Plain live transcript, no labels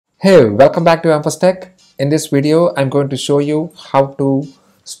Hey, welcome back to Amfas Tech. In this video, I'm going to show you how to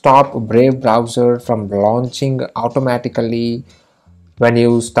stop Brave browser from launching automatically when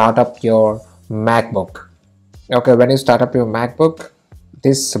you start up your MacBook. Okay, when you start up your MacBook,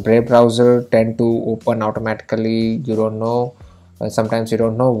 this Brave browser tend to open automatically. You don't know, sometimes you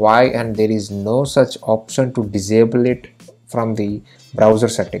don't know why, and there is no such option to disable it from the browser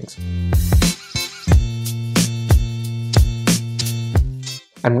settings.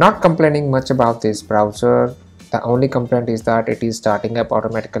 I'm not complaining much about this browser. The only complaint is that it is starting up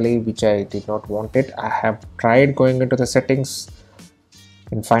automatically, which I did not want it. I have tried going into the settings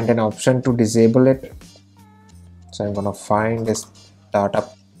and find an option to disable it. So I'm gonna find this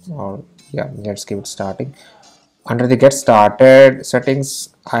startup, or yeah, let's give it starting. Under the get started settings,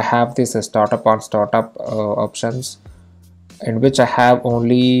 I have this startup on startup options, in which I have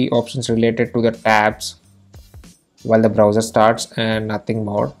only options related to the tabs while the browser starts and nothing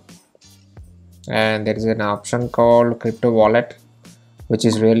more. And there is an option called crypto wallet, which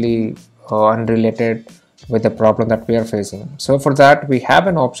is really unrelated with the problem that we are facing. So for that, we have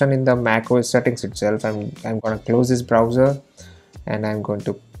an option in the macOS settings itself. I'm going to close this browser and I'm going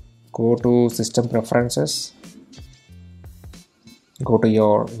to go to system preferences, go to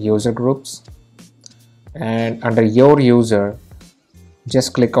your user groups, and under your user,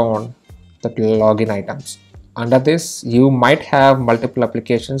 just click on the login items. Under this, you might have multiple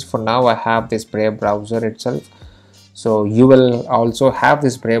applications. For now, I have this Brave browser itself. So you will also have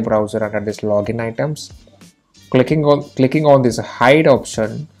this Brave browser under this login items. Clicking on this hide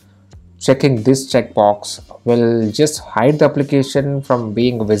option, checking this checkbox will just hide the application from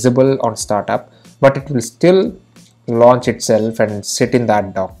being visible on startup, but it will still launch itself and sit in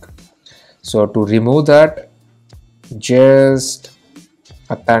that dock. So to remove that, just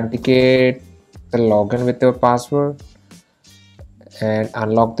authenticate the login with your password and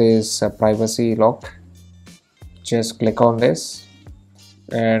unlock this privacy lock. Just click on this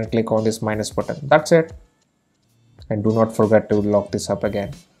and click on this minus button. That's it. And do not forget to lock this up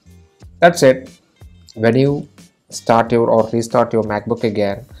again. That's it. When you start your or restart your MacBook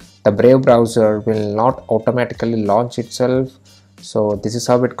again, the Brave browser will not automatically launch itself. So this is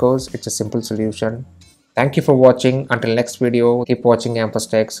how it goes. It's a simple solution. Thank you for watching. Until next video, keep watching Amfas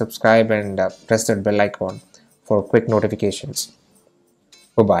Tech, subscribe and press that bell icon for quick notifications.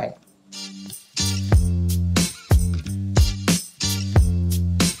 Bye-bye.